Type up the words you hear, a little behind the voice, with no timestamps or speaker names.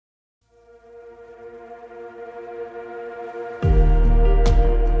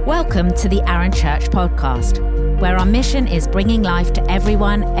Welcome to the Aaron Church podcast, where our mission is bringing life to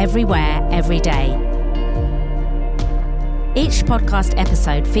everyone, everywhere, every day. Each podcast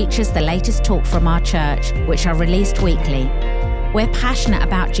episode features the latest talk from our church, which are released weekly. We're passionate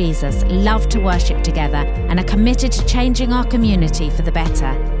about Jesus, love to worship together, and are committed to changing our community for the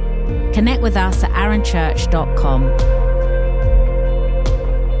better. Connect with us at aaronchurch.com.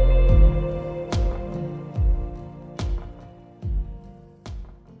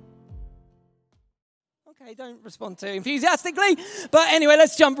 Don't respond too enthusiastically. But anyway,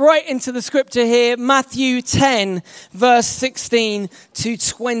 let's jump right into the scripture here. Matthew 10, verse 16 to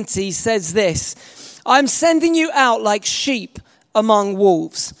 20 says this: I'm sending you out like sheep among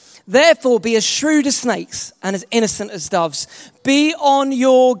wolves. Therefore, be as shrewd as snakes and as innocent as doves. Be on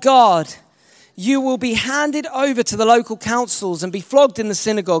your guard. You will be handed over to the local councils and be flogged in the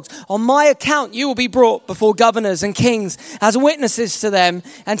synagogues. On my account, you will be brought before governors and kings as witnesses to them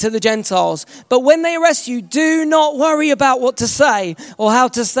and to the Gentiles. But when they arrest you, do not worry about what to say or how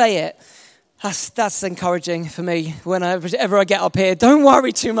to say it. That's encouraging for me whenever I get up here. Don't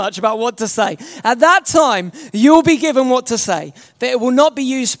worry too much about what to say. At that time, you'll be given what to say. That it will not be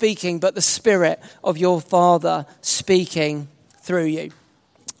you speaking, but the Spirit of your Father speaking through you.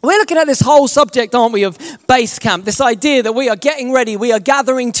 We're looking at this whole subject, aren't we, of base camp, this idea that we are getting ready, we are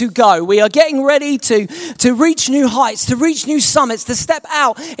gathering to go, we are getting ready to reach new heights, to reach new summits, to step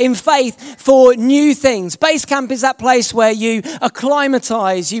out in faith for new things. Base camp is that place where you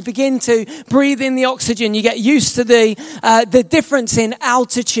acclimatize, you begin to breathe in the oxygen, you get used to the difference in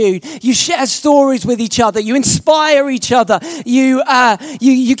altitude, you share stories with each other, you inspire each other, you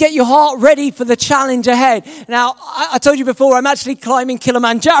get your heart ready for the challenge ahead. Now, I told you before, I'm actually climbing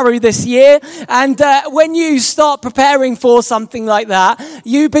Kilimanjaro this year, and when you start preparing for something like that,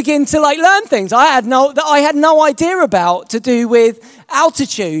 you begin to learn things I had no idea about to do with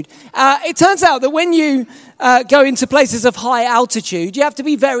altitude. It turns out that when you go into places of high altitude, you have to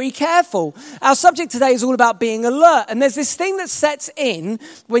be very careful. Our subject today is all about being alert, and there's this thing that sets in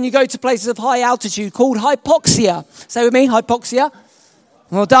when you go to places of high altitude called hypoxia. Say with me, hypoxia.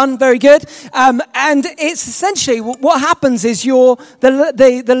 Well done, very good. And it's essentially what happens is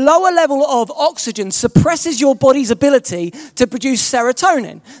the lower level of oxygen suppresses your body's ability to produce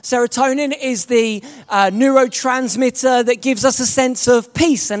serotonin. Serotonin is the neurotransmitter that gives us a sense of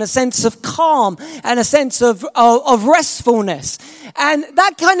peace and a sense of calm and a sense of restfulness. And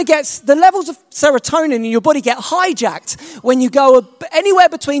that kind of gets, the levels of serotonin in your body get hijacked when you go anywhere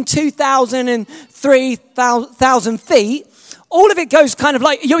between 2,000 and 3,000 feet. All of it goes kind of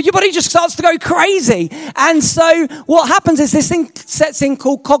like, your body just starts to go crazy. And so what happens is this thing sets in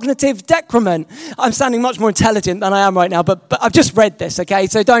called cognitive decrement. I'm sounding much more intelligent than I am right now, but I've just read this, okay?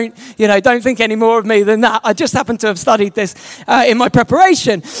 So don't think any more of me than that. I just happen to have studied this in my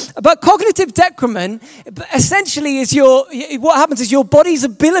preparation. But cognitive decrement essentially is what happens is your body's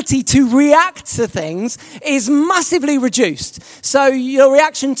ability to react to things is massively reduced. So your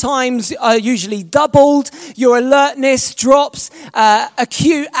reaction times are usually doubled, your alertness drops,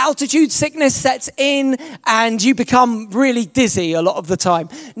 acute altitude sickness sets in, and you become really dizzy a lot of the time.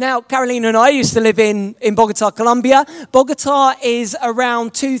 Now, Carolina and I used to live in Bogota, Colombia. Bogota is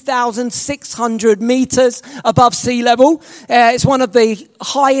around 2,600 meters above sea level. It's one of the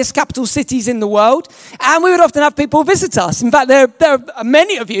highest capital cities in the world, and we would often have people visit us. In fact, there are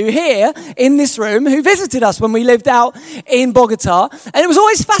many of you here in this room who visited us when we lived out in Bogota, and it was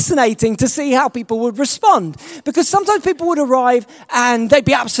always fascinating to see how people would respond, because sometimes people would arrive and they'd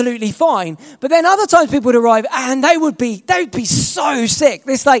be absolutely fine, but then other times people would arrive and they would be so sick.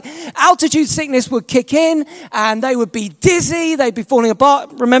 This altitude sickness would kick in and they would be dizzy, they'd be falling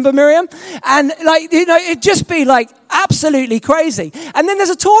apart. Remember Miriam? And it'd just be absolutely crazy. And then there's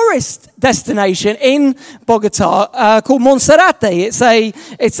a tourist destination in Bogota called Monserrate.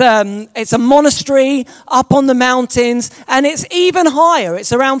 It's a monastery up on the mountains, and it's even higher.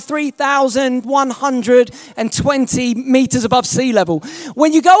 It's around 3,120 meters above sea level.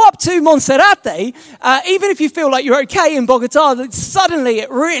 When you go up to Monserrate, even if you feel like you're okay in Bogota, suddenly it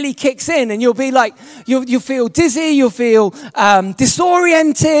really kicks in, and you'll be you'll feel dizzy, you'll feel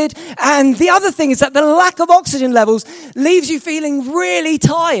disoriented. And the other thing is that the lack of oxygen levels leaves you feeling really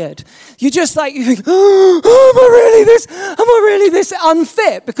tired. You just you think, am I really this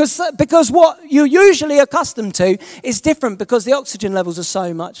unfit? Because what you're usually accustomed to is different, because the oxygen levels are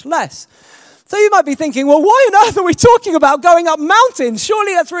so much less. So you might be thinking, well, why on earth are we talking about going up mountains?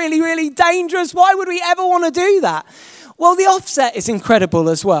 Surely that's really, really dangerous. Why would we ever want to do that? Well, the offset is incredible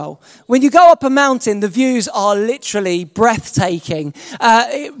as well. When you go up a mountain, the views are literally breathtaking.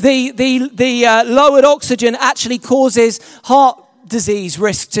 The lowered oxygen actually causes heart disease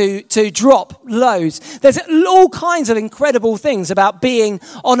risk to drop loads. There's all kinds of incredible things about being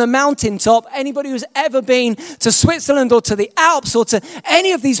on a mountaintop. Anybody who's ever been to Switzerland or to the Alps or to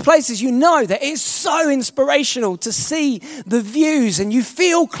any of these places, you know that it's so inspirational to see the views, and you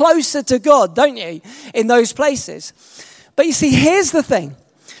feel closer to God, don't you, in those places. But you see, here's the thing.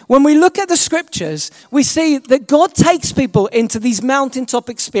 When we look at the scriptures, we see that God takes people into these mountaintop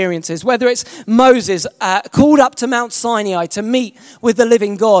experiences, whether it's Moses called up to Mount Sinai to meet with the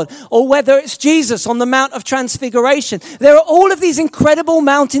living God, or whether it's Jesus on the Mount of Transfiguration. There are all of these incredible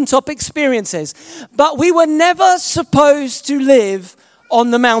mountaintop experiences, but we were never supposed to live on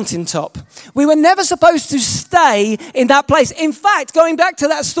the mountaintop. We were never supposed to stay in that place. In fact, going back to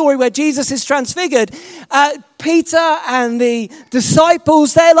that story where Jesus is transfigured, Peter and the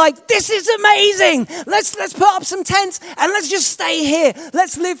disciples, they're like, this is amazing. Let's put up some tents and let's just stay here.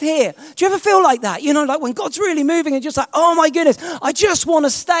 Let's live here. Do you ever feel like that? You know, like when God's really moving and just like, oh my goodness, I just want to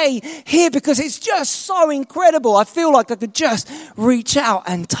stay here because it's just so incredible. I feel like I could just reach out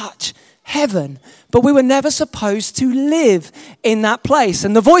and touch heaven. But we were never supposed to live in that place.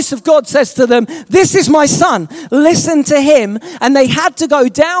 And the voice of God says to them, this is my son, listen to him. And they had to go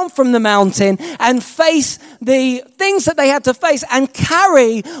down from the mountain and face the things that they had to face and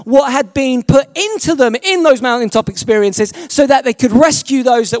carry what had been put into them in those mountaintop experiences so that they could rescue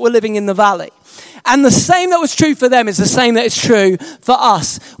those that were living in the valley. And the same that was true for them is the same that is true for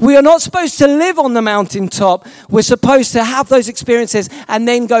us. We are not supposed to live on the mountaintop. We're supposed to have those experiences and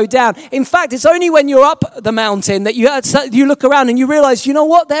then go down. In fact, it's only when you're up the mountain that you look around and you realize, you know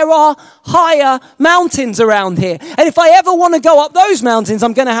what? There are higher mountains around here. And if I ever want to go up those mountains,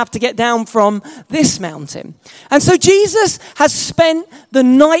 I'm going to have to get down from this mountain. And so Jesus has spent the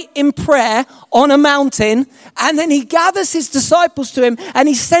night in prayer on a mountain, and then he gathers his disciples to him and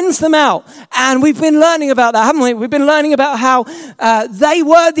he sends them out. And we've been learning about that, haven't we? We've been learning about how they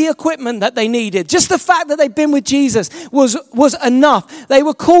were the equipment that they needed. Just the fact that they'd been with Jesus was enough. They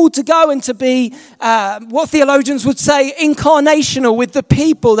were called to go and to be what theologians would say incarnational with the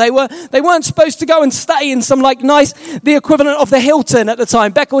people. They weren't supposed to go and stay in some like nice, the equivalent of the Hilton at the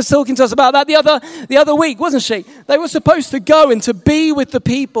time. Becca was talking to us about that the other week, wasn't she? They were supposed to go and to be with the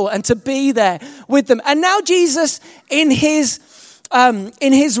people and to be there with them. And now Jesus, in his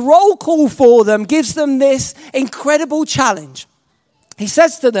roll call for them, gives them this incredible challenge. He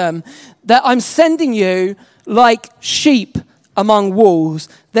says to them that I'm sending you like sheep among wolves,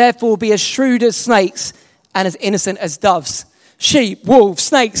 therefore be as shrewd as snakes and as innocent as doves. Sheep, wolves,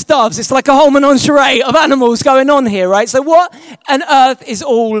 snakes, doves. It's like a whole menagerie of animals going on here, right? So what on earth is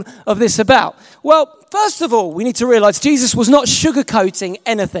all of this about? Well, first of all, we need to realize Jesus was not sugarcoating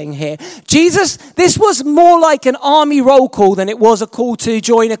anything here. This was more like an army roll call than it was a call to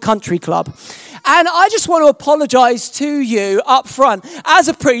join a country club. And I just want to apologize to you up front. As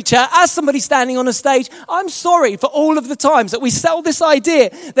a preacher, as somebody standing on a stage, I'm sorry for all of the times that we sell this idea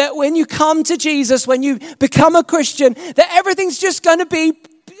that when you come to Jesus, when you become a Christian, that everything's just going to be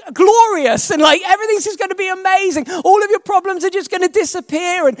glorious and like everything's just going to be amazing. All of your problems are just going to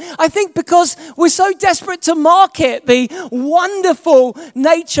disappear. And I think because we're so desperate to market the wonderful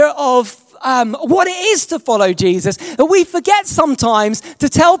nature of what it is to follow Jesus, that we forget sometimes to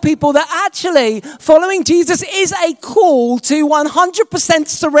tell people that actually following Jesus is a call to 100%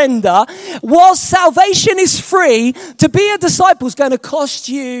 surrender. While salvation is free, to be a disciple is going to cost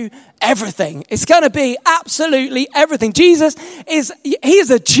you everything. It's going to be absolutely everything. Jesus he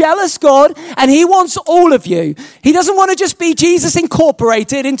is a jealous God, and he wants all of you. He doesn't want to just be Jesus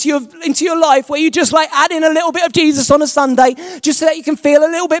incorporated into your life, where you just like add in a little bit of Jesus on a Sunday just so that you can feel a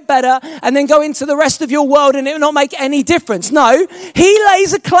little bit better and then go into the rest of your world and it will not make any difference. No, he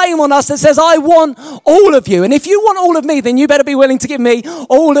lays a claim on us that says, I want all of you. And if you want all of me, then you better be willing to give me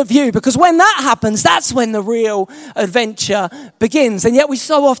all of you, because when that happens, that's when the real adventure begins. And yet we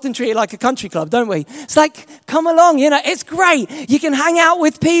so often treat it like a country club, don't we? It's like, come along, it's great. You can hang out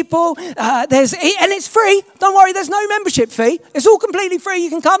with people. And it's free. Don't worry, there's no membership fee. It's all completely free. You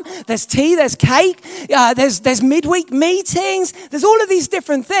can come. There's tea, there's cake, there's midweek meetings. There's all of these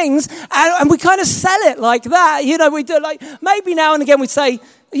different things, and we kind of sell it like that. We do like maybe now and again we'd say,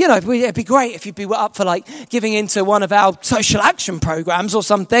 it'd be great if you'd be up for like giving into one of our social action programs or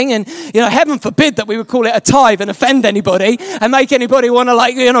something. And, heaven forbid that we would call it a tithe and offend anybody and make anybody want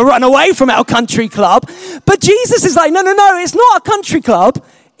to run away from our country club. But Jesus is like, no, it's not a country club.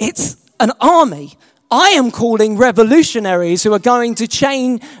 It's an army I am calling revolutionaries who are going to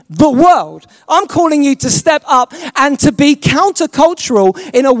change the world. I'm calling you to step up and to be countercultural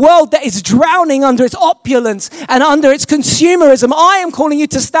in a world that is drowning under its opulence and under its consumerism. I am calling you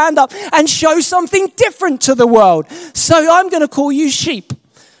to stand up and show something different to the world. So I'm going to call you sheep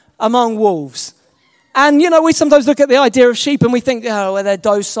among wolves. And, we sometimes look at the idea of sheep and we think, well, they're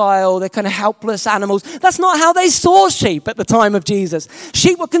docile, they're kind of helpless animals. That's not how they saw sheep at the time of Jesus.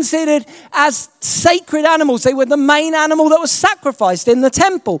 Sheep were considered as sacred animals. They were the main animal that was sacrificed in the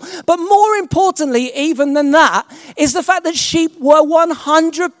temple. But more importantly, even than that, is the fact that sheep were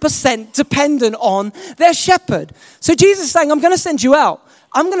 100% dependent on their shepherd. So Jesus is saying, I'm going to send you out.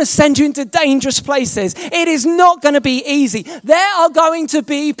 I'm going to send you into dangerous places. It is not going to be easy. There are going to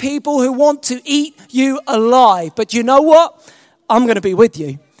be people who want to eat you alive. But you know what? I'm going to be with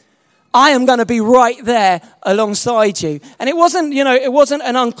you. I am going to be right there alongside you. And it wasn't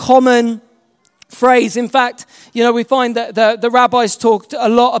an uncommon phrase. In fact, we find that the rabbis talked a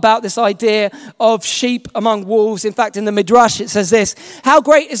lot about this idea of sheep among wolves. In fact, in the Midrash, it says this: how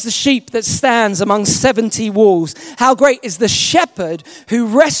great is the sheep that stands among 70 wolves? How great is the shepherd who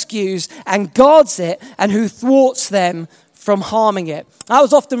rescues and guards it and who thwarts them from harming it. I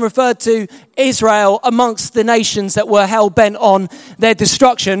was often referred to Israel amongst the nations that were hell-bent on their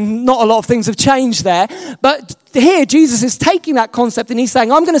destruction. Not a lot of things have changed there. But here, Jesus is taking that concept and he's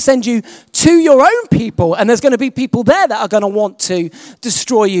saying, I'm going to send you to your own people. And there's going to be people there that are going to want to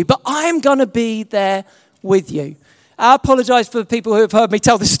destroy you. But I'm going to be there with you. I apologize for the people who have heard me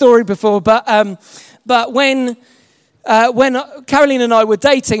tell this story before. But when Caroline and I were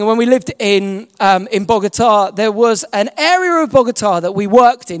dating and when we lived in Bogota, there was an area of Bogota that we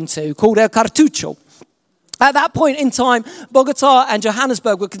worked into called El Cartucho. At that point in time, Bogota and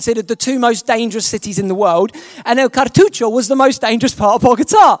Johannesburg were considered the two most dangerous cities in the world, and El Cartucho was the most dangerous part of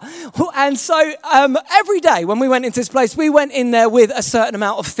Bogota. And so every day when we went into this place, we went in there with a certain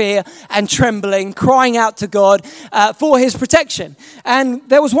amount of fear and trembling, crying out to God for his protection. And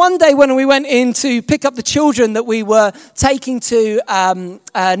there was one day when we went in to pick up the children that we were taking to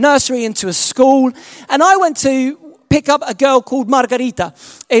a nursery into a school, and I went to pick up a girl called Margarita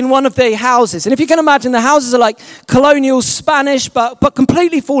in one of the houses. And if you can imagine, the houses are like colonial Spanish, but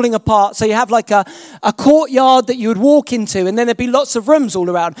completely falling apart. So you have like a courtyard that you would walk into, and then there'd be lots of rooms all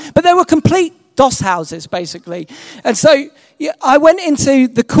around. But they were complete DOS houses, basically. And so I went into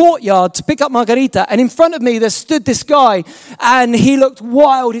the courtyard to pick up Margarita, and in front of me there stood this guy, and he looked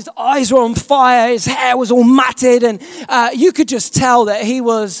wild. His eyes were on fire. His hair was all matted, and you could just tell that he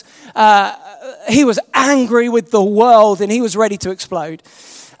was angry with the world and he was ready to explode.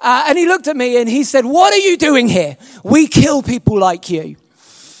 And he looked at me and he said, "What are you doing here? We kill people like you."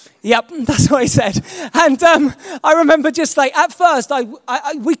 Yep, that's what he said. And I remember just like, at first,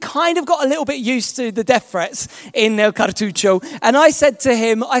 we kind of got a little bit used to the death threats in El Cartucho. And I said to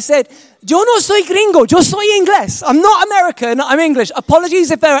him, "Yo no soy gringo, yo soy inglés. I'm not American, I'm English. Apologies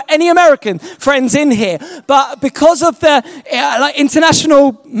if there are any American friends in here. But because of the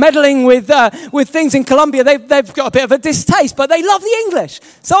international meddling with things in Colombia, they've got a bit of a distaste, but they love the English.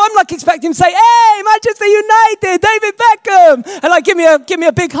 So I'm like expecting him to say, 'Hey, Manchester United, David Beckham,' and like give me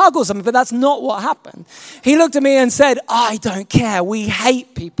a big hug or something, but that's not what happened. He looked at me and said, 'I don't care. We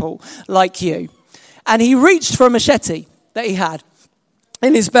hate people like you.' And he reached for a machete that he had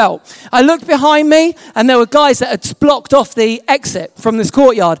in his belt. I looked behind me and there were guys that had blocked off the exit from this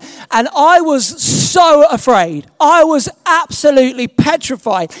courtyard. And I was so afraid. I was absolutely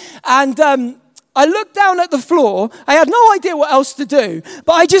petrified. And I looked down at the floor. I had no idea what else to do.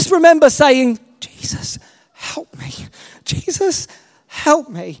 But I just remember saying, "Jesus, help me. Jesus, help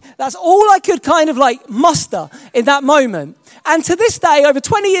me." That's all I could kind of like muster in that moment. And to this day, over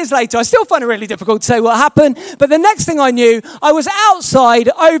 20 years later, I still find it really difficult to say what happened. But the next thing I knew, I was outside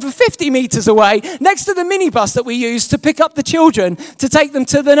over 50 meters away next to the minibus that we used to pick up the children to take them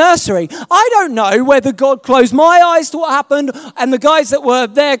to the nursery. I don't know whether God closed my eyes to what happened and the guys that were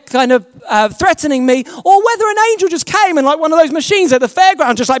there kind of threatening me, or whether an angel just came and like one of those machines at the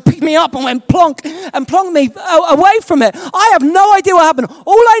fairground just like picked me up and went plonk and plonked me away from it. I have no idea what happened.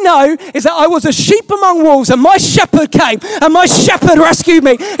 All I know is that I was a sheep among wolves and my shepherd came and my shepherd rescued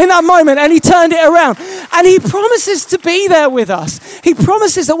me in that moment, and he turned it around. And he promises to be there with us. He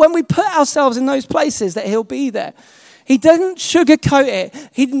promises that when we put ourselves in those places that he'll be there. He didn't sugarcoat it.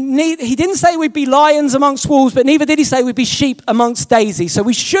 He didn't say we'd be lions amongst wolves, but neither did he say we'd be sheep amongst daisies. So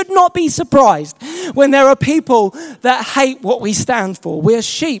we should not be surprised when there are people that hate what we stand for. We're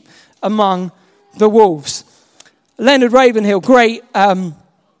sheep among the wolves. Leonard Ravenhill, great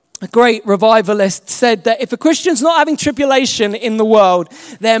a great revivalist, said that if a Christian's not having tribulation in the world,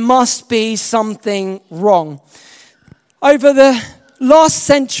 there must be something wrong. Over the last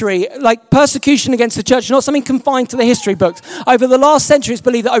century, like persecution against the church, not something confined to the history books. Over the last century, it's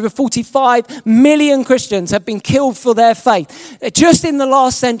believed that over 45 million Christians have been killed for their faith. Just in the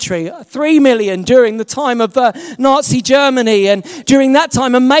last century, 3 million during the time of Nazi Germany. And during that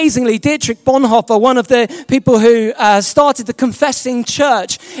time, amazingly, Dietrich Bonhoeffer, one of the people who started the Confessing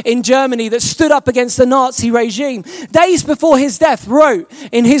Church in Germany that stood up against the Nazi regime, days before his death, wrote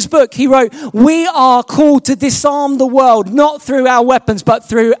in his book, he wrote, "We are called to disarm the world, not through our weapons, but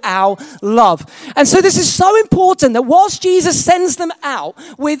through our love." And so this is so important that whilst Jesus sends them out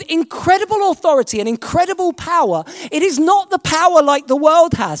with incredible authority and incredible power, it is not the power like the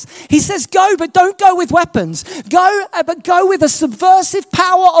world has. He says, go, but don't go with weapons. Go, but go with a subversive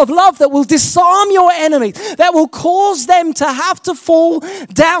power of love that will disarm your enemies, that will cause them to have to fall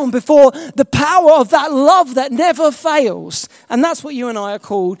down before the power of that love that never fails. And that's what you and I are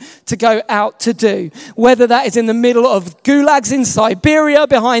called to go out to do. Whether that is in the middle of gulags in Siberia,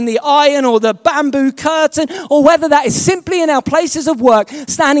 behind the iron or the bamboo curtain, or whether that is simply in our places of work,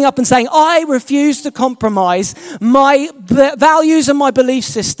 standing up and saying, I refuse to compromise my values and my belief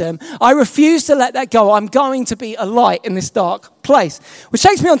system. I refuse to let that go. I'm going to be a light in this dark place. Which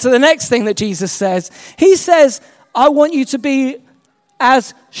takes me on to the next thing that Jesus says. He says, I want you to be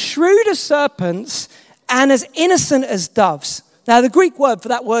as shrewd as serpents and as innocent as doves. Now, the Greek word for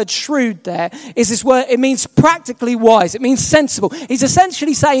that word shrewd there is this word, it means practically wise. It means sensible. He's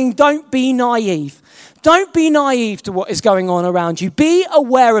essentially saying, don't be naive. Don't be naive to what is going on around you. Be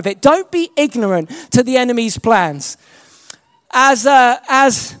aware of it. Don't be ignorant to the enemy's plans. As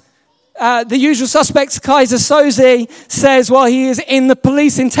the usual suspects, Kaiser Soze says while he is in the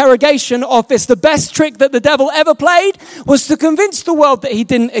police interrogation office, the best trick that the devil ever played was to convince the world that he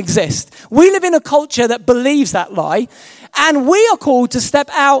didn't exist. We live in a culture that believes that lie. And we are called to step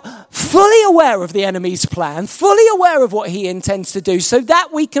out fully aware of the enemy's plan, fully aware of what he intends to do, so that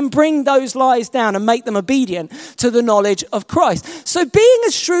we can bring those lies down and make them obedient to the knowledge of Christ. So being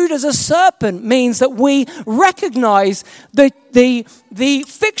as shrewd as a serpent means that we recognize the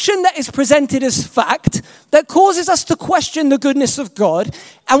fiction that is presented as fact that causes us to question the goodness of God,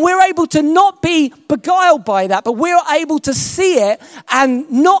 and we're able to not be beguiled by that, but we're able to see it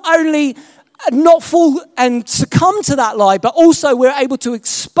and not only not fall and succumb to that lie, but also we're able to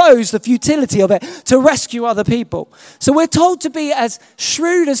expose the futility of it to rescue other people. So we're told to be as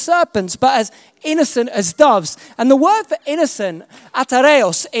shrewd as serpents, but as innocent as doves. And the word for innocent,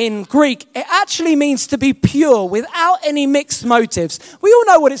 atareos in Greek, it actually means to be pure without any mixed motives. We all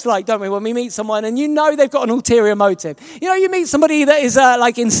know what it's like, don't we, when we meet someone and you know they've got an ulterior motive. You know, you meet somebody that is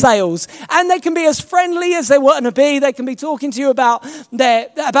like in sales, and they can be as friendly as they want to be. They can be talking to you about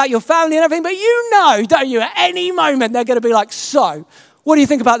your family and everything, but you know, don't you, at any moment they're going to be like, so, what do you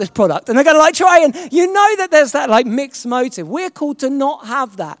think about this product? And they're going to like try, and you know that there's that like mixed motive. We're called to not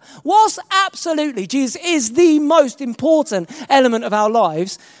have that. Whilst absolutely Jesus is the most important element of our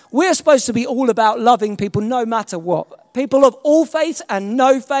lives, we're supposed to be all about loving people no matter what. People of all faiths and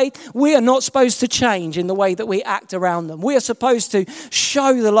no faith, we are not supposed to change in the way that we act around them. We are supposed to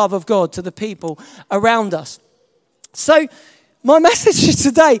show the love of God to the people around us. So, my message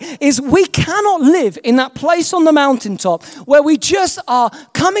today is we cannot live in that place on the mountaintop where we just are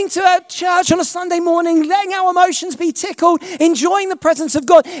coming to a church on a Sunday morning, letting our emotions be tickled, enjoying the presence of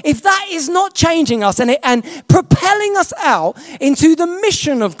God. If that is not changing us and propelling us out into the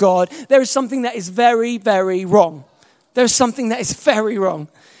mission of God, there is something that is very, very wrong. There is something that is very wrong.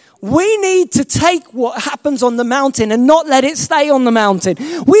 We need to take what happens on the mountain and not let it stay on the mountain.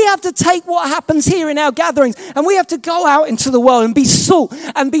 We have to take what happens here in our gatherings and we have to go out into the world and be salt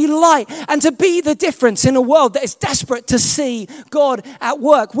and be light and to be the difference in a world that is desperate to see God at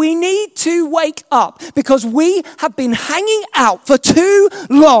work. We need to wake up because we have been hanging out for too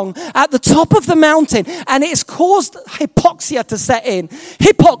long at the top of the mountain, and it's caused hypocrisy to set in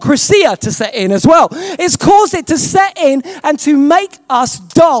as well. It's caused it to set in and to make us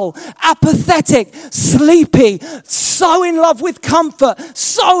dull, apathetic, sleepy, so in love with comfort,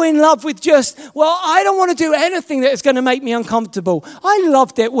 so in love with just, well, I don't want to do anything that is going to make me uncomfortable. I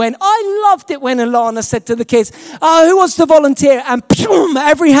loved it when Alana said to the kids, who wants to volunteer? And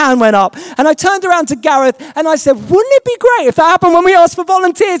every hand went up. And I turned around to Gareth and I said, wouldn't it be great if that happened when we ask for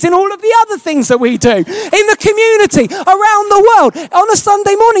volunteers in all of the other things that we do in the community, around the world, on a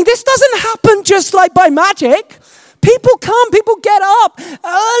Sunday morning? This doesn't happen just like by magic. People come, people get up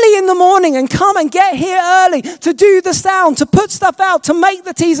early in the morning morning and come and get here early to do the sound, to put stuff out, to make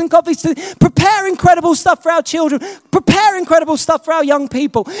the teas and coffees, to prepare incredible stuff for our children, prepare incredible stuff for our young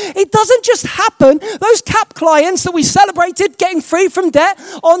people. It doesn't just happen. Those CAP clients that we celebrated getting free from debt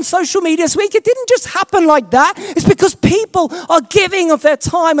on social media this week, it didn't just happen like that. It's because people are giving of their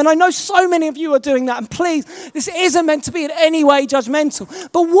time. And I know so many of you are doing that. And please, this isn't meant to be in any way judgmental.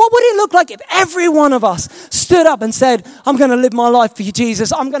 But what would it look like if every one of us stood up and said, I'm going to live my life for you,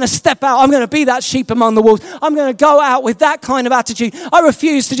 Jesus. I'm going to step out. I'm going to be that sheep among the wolves. I'm going to go out with that kind of attitude. I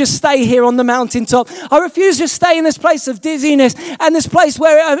refuse to just stay here on the mountaintop. I refuse to stay in this place of dizziness and this place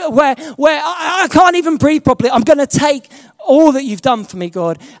where I can't even breathe properly. I'm going to take all that you've done for me,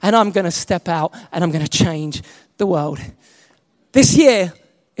 God, and I'm going to step out and I'm going to change the world. This year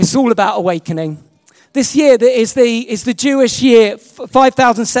is all about awakening. This year is the Jewish year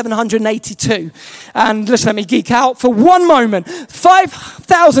 5,782. And listen, let me geek out for one moment.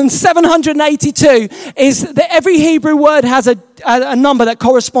 5,782 is that every Hebrew word has a number that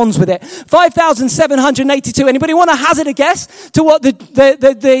corresponds with it. 5,782. Anybody want to hazard a guess to what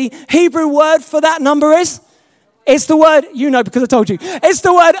the Hebrew word for that number is? It's the word, you know because I told you. It's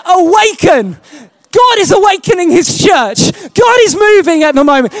the word awaken. God is awakening his church. God is moving at the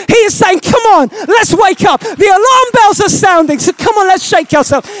moment. He is saying, come on, let's wake up. The alarm bells are sounding, so come on, let's shake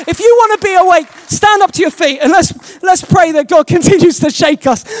ourselves. If you want to be awake, stand up to your feet and let's pray that God continues to shake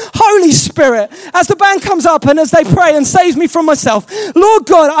us. Holy Spirit, as the band comes up and as they pray and saves me from myself, Lord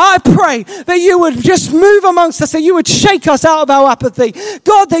God, I pray that you would just move amongst us, that you would shake us out of our apathy.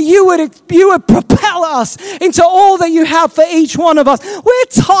 God, that you would propel us into all that you have for each one of us. We're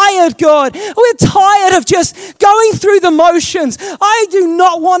tired, God. We're tired of just going through the motions. I do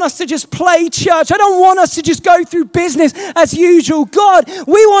not want us to just play church. I don't want us to just go through business as usual. God,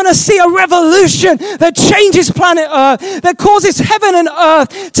 we want to see a revolution that changes planet Earth, that causes heaven and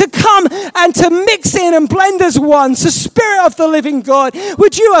earth to come and to mix in and blend as one. So Spirit of the living God,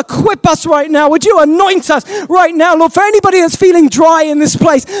 would you equip us right now? Would you anoint us right now, Lord? For anybody that's feeling dry in this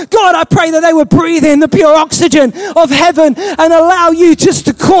place, God, I pray that they would breathe in the pure oxygen of heaven and allow you just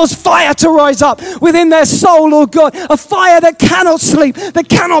to cause fire to rise up within their soul, Lord God, a fire that cannot sleep, that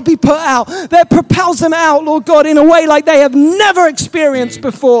cannot be put out, that propels them out, Lord God, in a way like they have never experienced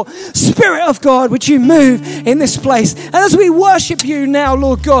before. Spirit of God, would you move in this place? And as we worship you now,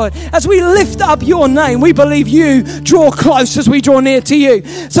 Lord God, as we lift up your name, we believe you draw close as we draw near to you.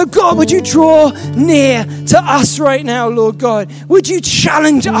 So God, would you draw near to us right now, Lord God? Would you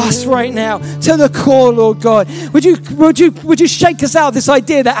challenge us right now to the core, Lord God? Would you shake us out of this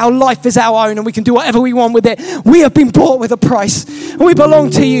idea that our life is our own and we can do whatever we want with it? We have been bought with a price and we belong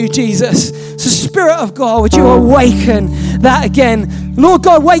to you, Jesus. So Spirit of God, would you awaken that again? Lord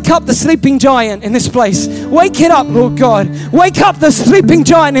God, wake up the sleeping giant in this place. Wake it up, Lord God. Wake up the sleeping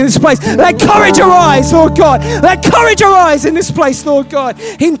giant in this place. Let courage arise, Lord God. Let courage arise in this place, Lord God.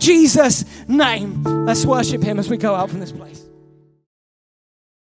 In Jesus' name, let's worship him as we go out from this place.